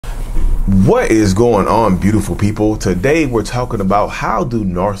What is going on, beautiful people? Today we're talking about how do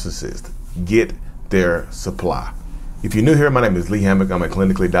narcissists get their supply. If you're new here, my name is Lee Hammock. I'm a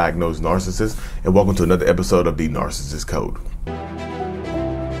clinically diagnosed narcissist, and welcome to another episode of the Narcissist Code.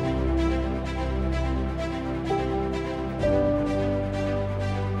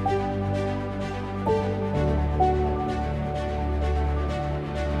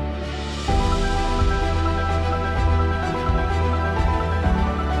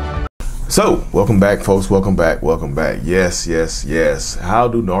 So, welcome back, folks. Welcome back. Yes. How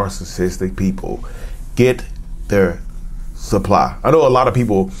do narcissistic people get their supply? I know a lot of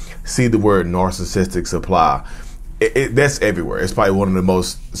people see the word narcissistic supply. That's everywhere. It's probably one of the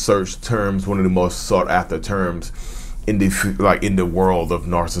most searched terms, one of the most sought after terms in the world of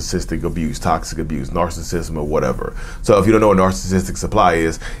narcissistic abuse, toxic abuse, narcissism, or whatever. So if you don't know what narcissistic supply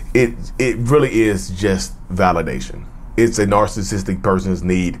is, it really is just validation. It's a narcissistic person's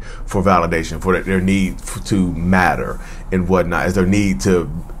need for validation, for their need to matter and whatnot. It's their need to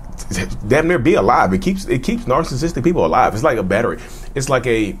damn near be alive. It keeps narcissistic people alive. It's like a battery. It's like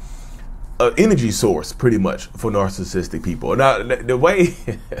a energy source, pretty much, for narcissistic people. Now, the way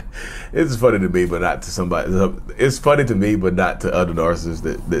it's funny to me, but not to somebody. It's funny to me, but not to other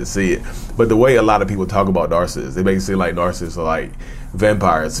narcissists that see it. But the way a lot of people talk about narcissists, they make it seem like narcissists are like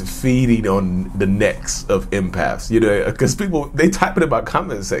vampires feeding on the necks of empaths. You know, because people, they type it in my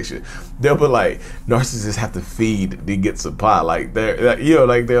comment section. They'll be like, narcissists have to feed to get supply. Like they're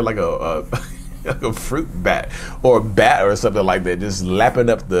like a fruit bat or a bat or something like that, just lapping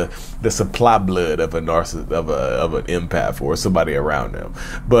up the supply blood of a narcissist, of an empath or somebody around them.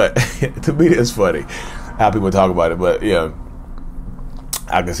 But to me, it's funny how people talk about it. But yeah,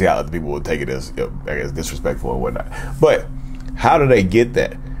 I can see how other people would take it as, I guess, disrespectful and whatnot. But how do they get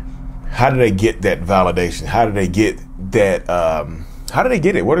that? How do they get that validation? How do they get that? How do they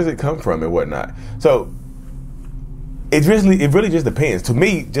get it? Where does it come from and whatnot? So it really just depends. To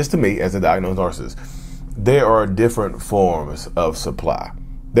me, as a diagnosed narcissist, there are different forms of supply.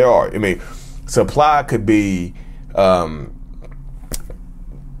 There are. I mean, supply could be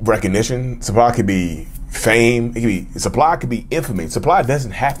recognition. Supply could be fame. Supply could be infamy. Supply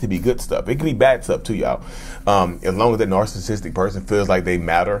doesn't have to be good stuff. It could be bad stuff too, y'all. As long as that narcissistic person feels like they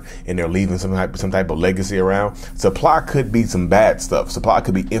matter and they're leaving some type of legacy around, supply could be some bad stuff. Supply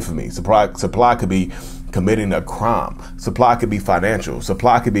could be infamy. Supply could be committing a crime. Supply could be financial.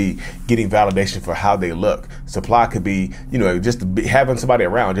 Supply could be getting validation for how they look. Supply could be, just having somebody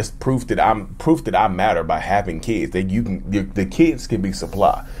around, just proof that I matter by having kids. The kids can be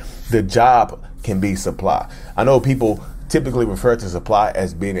supply. The job can be supply. I know people typically refer to supply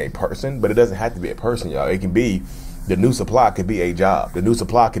as being a person, but it doesn't have to be a person, y'all. It can be, the new supply could be a job. The new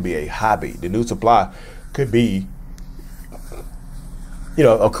supply could be a hobby. The new supply could be,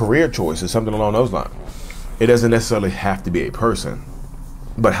 a career choice or something along those lines. It doesn't necessarily have to be a person.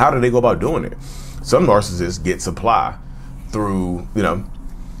 But how do they go about doing it? Some narcissists get supply through,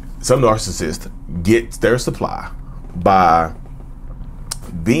 some narcissists get their supply by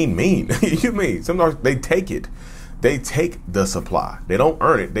being mean. You mean they take it. They take the supply. They don't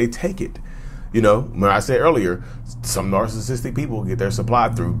earn it. They take it. When I said earlier, some narcissistic people get their supply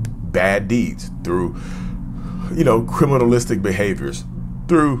through bad deeds, through, criminalistic behaviors,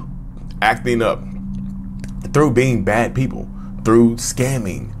 through acting up, through being bad people, through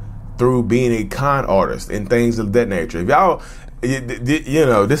scamming, through being a con artist and things of that nature. If y'all,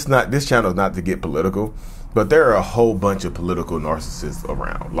 this channel is not to get political, but there are a whole bunch of political narcissists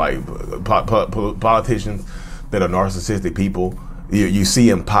around, like politicians that are narcissistic people. You see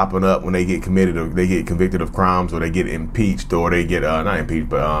them popping up when they get committed or they get convicted of crimes, or they get impeached, or they get not impeached,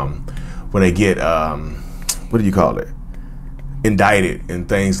 but when they get what do you call it? Indicted and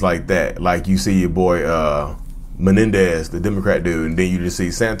things like that. Like you see your boy Menendez, the Democrat dude, and then you just see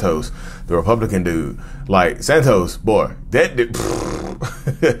Santos, the Republican dude. Like Santos, boy, that dude.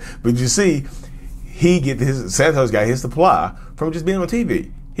 But you see, Santos got his supply from just being on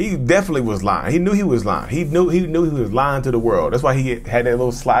TV. He definitely was lying. He knew he was lying. He knew he was lying to the world. That's why he had that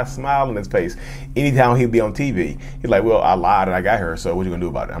little sly smile on his face anytime he'd be on TV. He's like, "Well, I lied and I got her. So what you gonna do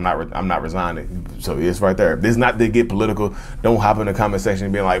about it? I'm not resigning." So it's right there. This is not to get political. Don't hop in the comment section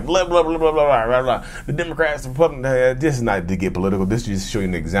and be like, "Blah blah blah blah blah blah blah." The Democrats, the Republicans. This is not to get political. This is just showing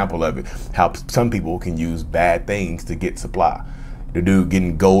an example of it. How some people can use bad things to get supply. The dude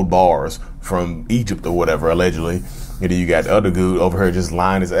getting gold bars from Egypt or whatever, allegedly. And then you got the other dude over here just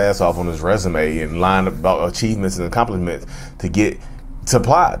lying his ass off on his resume and lying about achievements and accomplishments to get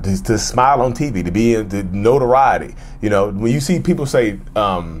supply, to smile on TV, to be in the notoriety. When you see people say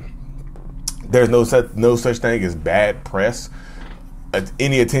there's no such thing as bad press,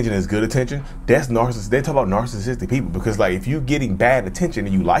 any attention is good attention. That's narcissist. They talk about narcissistic people because, like, if you're getting bad attention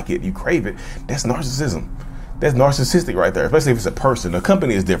and you like it, you crave it, that's narcissism. That's narcissistic right there. Especially if it's a person. A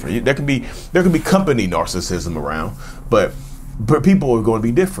company is different. There can be company narcissism around, but people are going to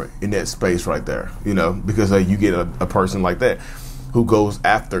be different in that space right there. You know, because you get a person like that who goes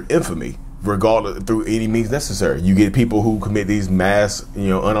after infamy, regardless through any means necessary. You get people who commit these mass,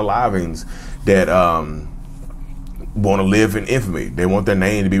 unalivings that want to live in infamy. They want their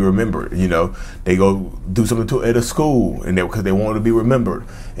name to be remembered. They go do something at a school and because they want to be remembered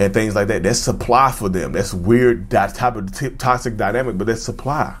and things like that. That's supply for them. That's weird, that type of toxic dynamic, but that's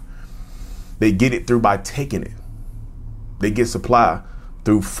supply. They get it through by taking it. They get supply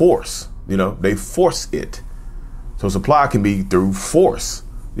through force. They force it. So supply can be through force.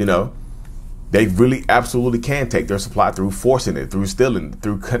 They really absolutely can take their supply through forcing it, through stealing,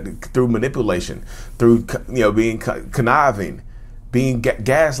 through manipulation, through being conniving, being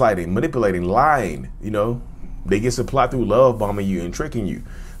gaslighting, manipulating, lying. They get supply through love bombing you and tricking you.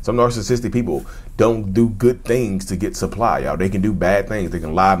 Some narcissistic people don't do good things to get supply, y'all. They can do bad things. They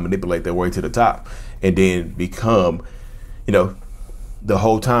can lie, manipulate their way to the top, and then become, the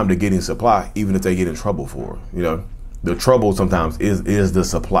whole time they're getting supply, even if they get in trouble for it. The trouble sometimes is the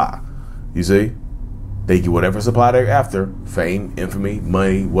supply. You see, they get whatever supply they're after: fame, infamy,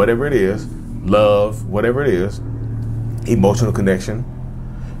 money, whatever it is, love, whatever it is, emotional connection,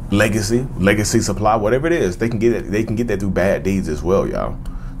 legacy supply, whatever it is. They can get it. They can get that through bad deeds as well, y'all.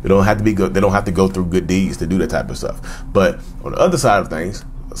 They don't have to be good. They don't have to go through good deeds to do that type of stuff. But on the other side of things,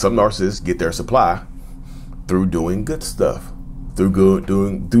 some narcissists get their supply through doing good stuff, through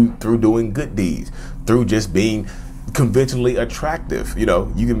doing good deeds, through just being conventionally attractive. You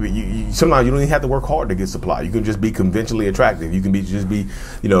can be. Sometimes you don't even have to work hard to get supply. You can just be conventionally attractive. You can be you can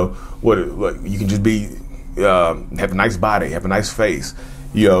just be have a nice body, have a nice face.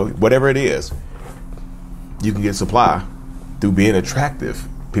 Whatever it is, you can get supply through being attractive.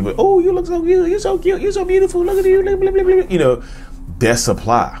 People, oh, you look so cute. You're so cute. You're so beautiful. Look at you. Blah, blah, blah, blah. That's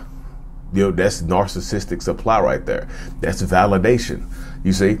supply. That's narcissistic supply right there. That's validation.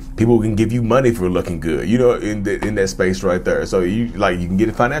 You see, people can give you money for looking good, in that space right there. So you can get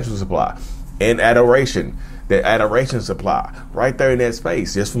a financial supply and adoration, that adoration supply right there in that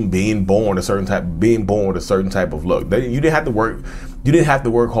space, just from being born with a certain type of look. You didn't have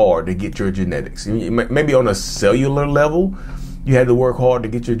to work hard to get your genetics. Maybe on a cellular level, you had to work hard to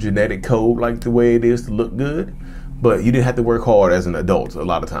get your genetic code like the way it is to look good. But you didn't have to work hard as an adult a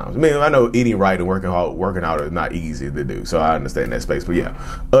lot of times. I know eating right and working out is not easy to do, so I understand that space. But yeah,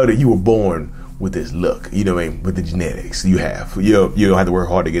 you were born with this look, with the genetics you have. You don't have to work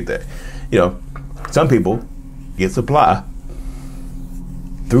hard to get that. Some people get supply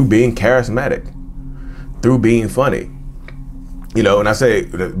through being charismatic, through being funny. And when I say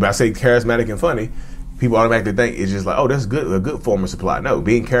charismatic and funny, people automatically think it's just like, oh, that's good, a good form of supply. No,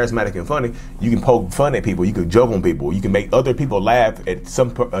 being charismatic and funny, you can poke fun at people, you can joke on people, you can make other people laugh at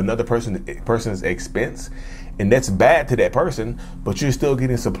another person's expense, and that's bad to that person, but you're still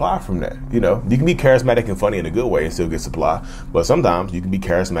getting supply from that. You can be charismatic and funny in a good way and still get supply, but sometimes you can be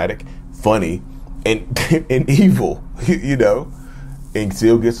charismatic, funny, and evil, and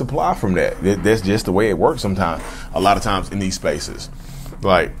still get supply from that. That's just the way it works sometimes. A lot of times in these spaces,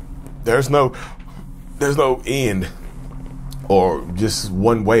 like there's no end or just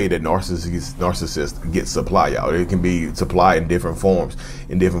one way that narcissists get supply, y'all. It can be supply in different forms,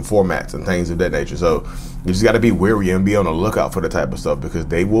 in different formats and things of that nature. So you just got to be wary and be on the lookout for the type of stuff, because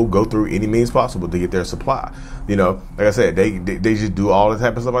they will go through any means possible to get their supply. Like I said, they just do all the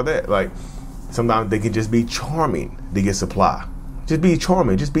type of stuff like that. Like sometimes they can just be charming to get supply. Just be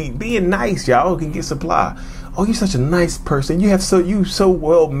charming. Just being nice, y'all, can get supply. Oh, you're such a nice person. You so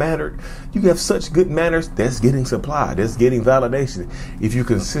well mannered. You have such good manners. That's getting supply. That's getting validation. If you're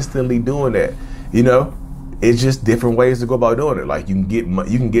consistently doing that, it's just different ways to go about doing it. Like you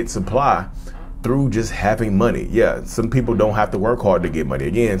can get supply through just having money. Yeah, some people don't have to work hard to get money.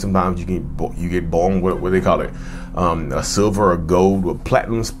 Again, sometimes you get born with what they call it, a silver or gold or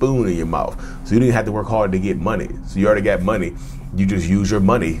platinum spoon in your mouth. So you didn't have to work hard to get money. So you already got money. You just use your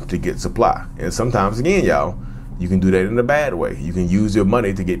money to get supply. And sometimes, again, y'all, you can do that in a bad way. You can use your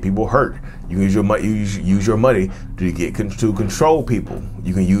money to get people hurt. You can use your money to control people.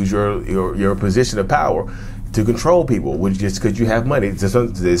 You can use your position of power to control people, which just because you have money,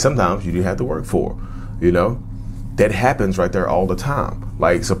 sometimes you do have to work for. That happens right there all the time.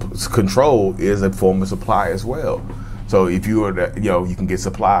 Like control is a form of supply as well. So if you are, you can get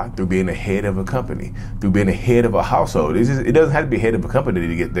supply through being the head of a company, through being the head of a household. It doesn't have to be head of a company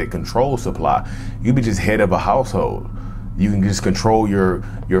to get that control supply. You be just head of a household. You can just control your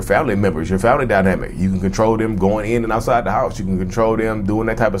family members, your family dynamic. You can control them going in and outside the house. You can control them doing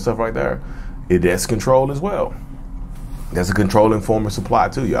that type of stuff right there. That's control as well. That's a controlling form of supply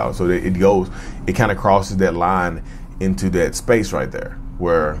too, y'all. So it kind of crosses that line into that space right there,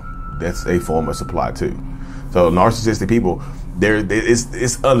 where that's a form of supply too. So narcissistic people,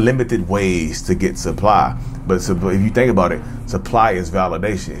 it's unlimited ways to get supply. But if you think about it, supply is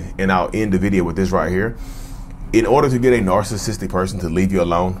validation. And I'll end the video with this right here. In order to get a narcissistic person to leave you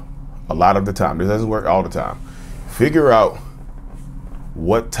alone, a lot of the time, this doesn't work all the time, figure out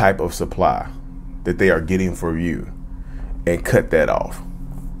what type of supply that they are getting from you and cut that off.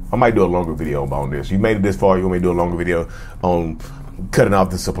 I might do a longer video on this. You made it this far, you want me to do a longer video on cutting off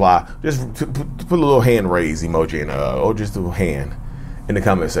the supply? Just put a little hand raise emoji in, or just a hand in the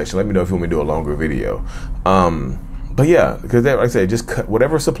comment section. Let me know if you want me to do a longer video. But yeah, because like I said, just cut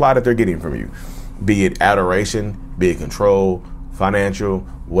whatever supply that they're getting from you, be it adoration, be it control, financial,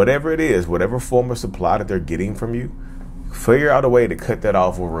 whatever it is, whatever form of supply that they're getting from you, figure out a way to cut that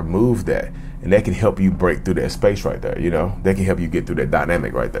off or remove that. And that can help you break through that space right there. You know, they can help you get through that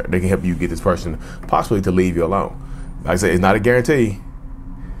dynamic right there. They can help you get this person possibly to leave you alone. Like I said, it's not a guarantee.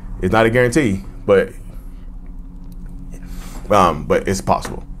 It's not a guarantee, but it's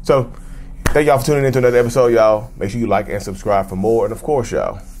possible. So thank y'all for tuning into another episode, y'all. Make sure you like and subscribe for more. And of course,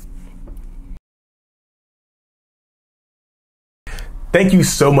 y'all, thank you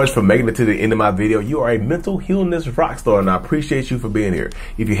so much for making it to the end of my video. You are a mental healness rock star, and I appreciate you for being here.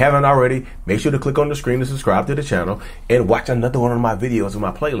 If you haven't already, make sure to click on the screen to subscribe to the channel and watch another one of my videos in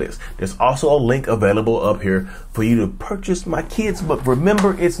my playlist. There's also a link available up here for you to purchase my kids' book,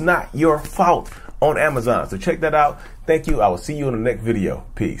 Remember It's Not Your Fault, on Amazon. So check that out. Thank you. I will see you in the next video.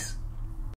 Peace.